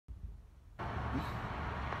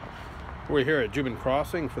We're here at Juban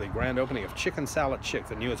Crossing for the grand opening of Chicken Salad Chick,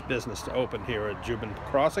 the newest business to open here at Juban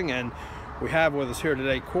Crossing. And we have with us here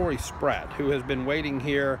today Cory Spratt, who has been waiting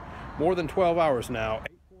here more than 12 hours now.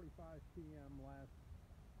 8:45 p.m.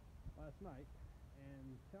 last night.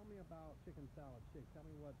 And tell me about Chicken Salad Chick. Tell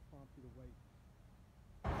me what prompted you to wait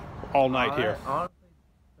all night here. Honestly,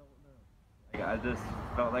 don't know. I just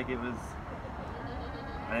felt like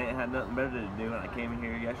I ain't had nothing better to do, and I came in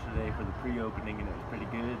here yesterday for the pre-opening, and it was pretty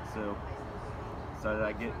good, so decided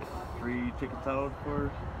I'd get free chicken salad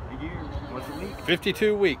for a year, once a week.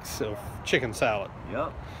 52 weeks of chicken salad.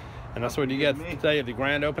 Yep. And that's what you get today at the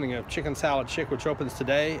grand opening of Chicken Salad Chick, which opens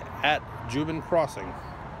today at Juban Crossing.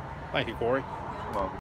 Thank you, Cory. Well.